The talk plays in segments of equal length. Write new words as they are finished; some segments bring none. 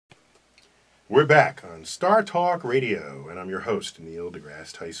We're back on StarTalk Radio, and I'm your host, Neil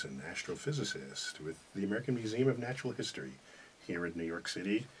deGrasse Tyson, astrophysicist with the American Museum of Natural History here in New York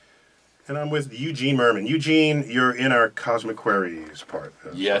City. And I'm with Eugene Mirman. Eugene, you're in our Cosmic Queries part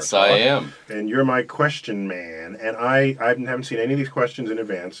of Yes, StarTalk, I am. And you're my question man. And I haven't seen any of these questions in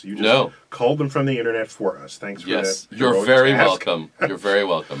advance. You just culled them from the internet for us. Thanks for that. Yes, you're very welcome. You're very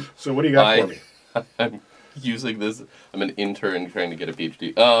welcome. So what do you got for me? I'm using this. I'm an intern trying to get a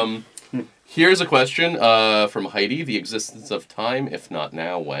PhD. Here's a question from Heidi. The existence of time, if not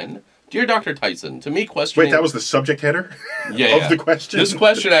now, when? Dear Dr. Tyson, to me questioning... Wait, that was the subject header yeah, of the question? This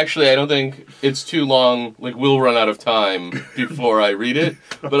question, actually, I don't think it's too long. Like, we'll run out of time before I read it.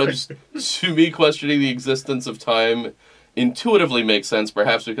 But to me, questioning the existence of time intuitively makes sense,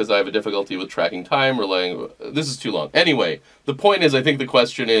 perhaps because I have a difficulty with tracking time, relying... This is too long. Anyway, the point is, I think the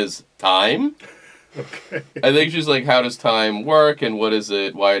question is, time? Okay. I think she's like, how does time work, and what is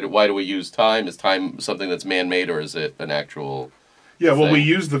it? Why do we use time? Is time something that's man-made, or is it an actual... Yeah, well, thing? we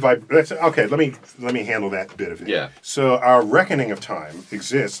use the okay, let me handle that bit of it. Yeah. So our reckoning of time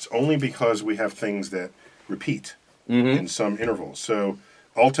exists only because we have things that repeat in some intervals. So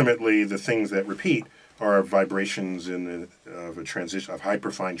ultimately, the things that repeat are vibrations of a transition, of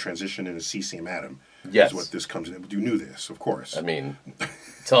hyperfine transition in a cesium atom. Yes. Is what this comes in. You knew this, of course. I mean,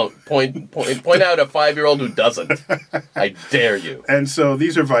 point out a 5-year-old who doesn't. I dare you. And so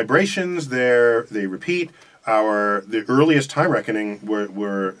these are vibrations. They repeat. The earliest time reckoning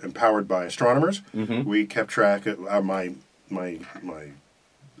were empowered by astronomers. We kept track of my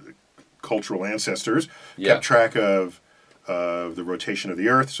cultural ancestors kept track of the rotation of the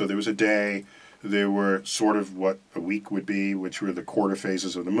Earth. So there was a day. There were sort of what a week would be, which were the quarter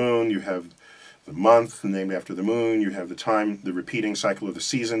phases of the moon. You have the month named after the moon. You have the time, the repeating cycle of the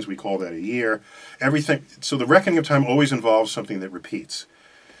seasons. We call that a year. Everything. So the reckoning of time always involves something that repeats.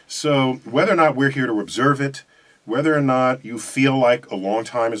 So whether or not we're here to observe it, whether or not you feel like a long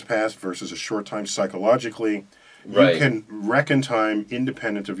time has passed versus a short time psychologically, you can reckon time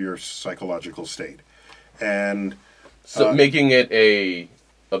independent of your psychological state. And so making it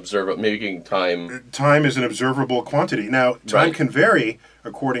making time... Time is an observable quantity. Now, time can vary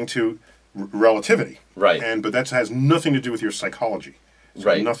according to relativity. Right. But that has nothing to do with your psychology. It's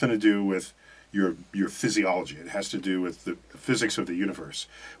got nothing to do with your physiology. It has to do with the physics of the universe,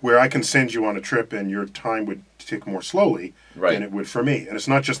 where I can send you on a trip and your time would tick more slowly than it would for me. And it's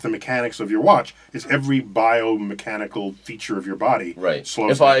not just the mechanics of your watch, it's every biomechanical feature of your body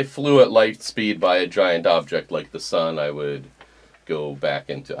slows If I flew at light speed by a giant object like the sun, I would go back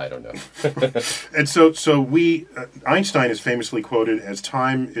into, I don't know. And so Einstein is famously quoted as,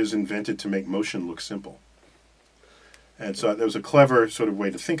 time is invented to make motion look simple. And so that was a clever sort of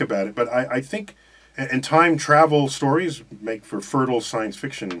way to think about it. But I think, and time travel stories make for fertile science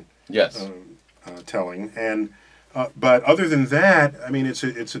fiction telling. And but other than that, I mean, it's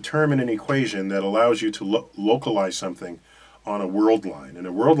a term and an equation that allows you to localize something on a world line. And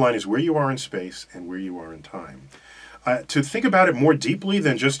a world line is where you are in space and where you are in time. To think about it more deeply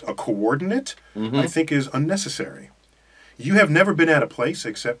than just a coordinate, I think is unnecessary. You have never been at a place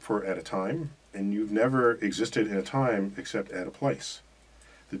except for at a time. And you've never existed in a time except at a place.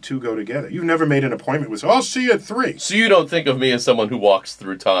 The two go together. You've never made an appointment with, I'll see you at 3. So you don't think of me as someone who walks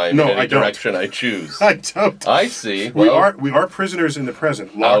through time in any direction I choose? I don't. I see. Well, we are prisoners in the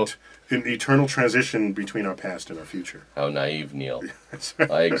present, locked in eternal transition between our past and our future. How naive, Neil.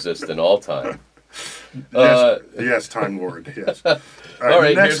 I exist in all time. Yes, Time Lord, yes. All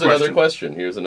right, here's another question.